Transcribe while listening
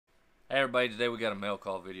Hey everybody, today we got a mail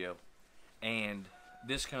call video, and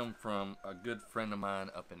this come from a good friend of mine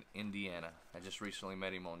up in Indiana. I just recently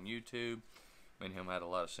met him on YouTube. Me and him had a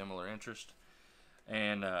lot of similar interests,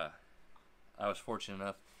 and I was fortunate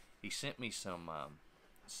enough. He sent me some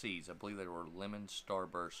seeds. I believe they were lemon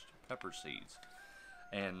starburst pepper seeds,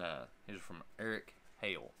 and these are from Aaric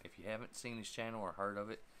Hale. If you haven't seen his channel or heard of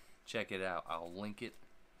it, check it out. I'll link it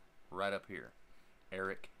right up here.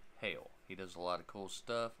 Aaric Hale. He does a lot of cool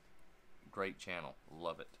stuff. Great channel.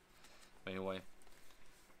 Love it. Anyway,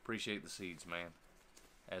 appreciate the seeds, man.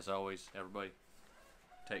 As always, everybody,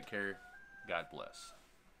 take care. God bless.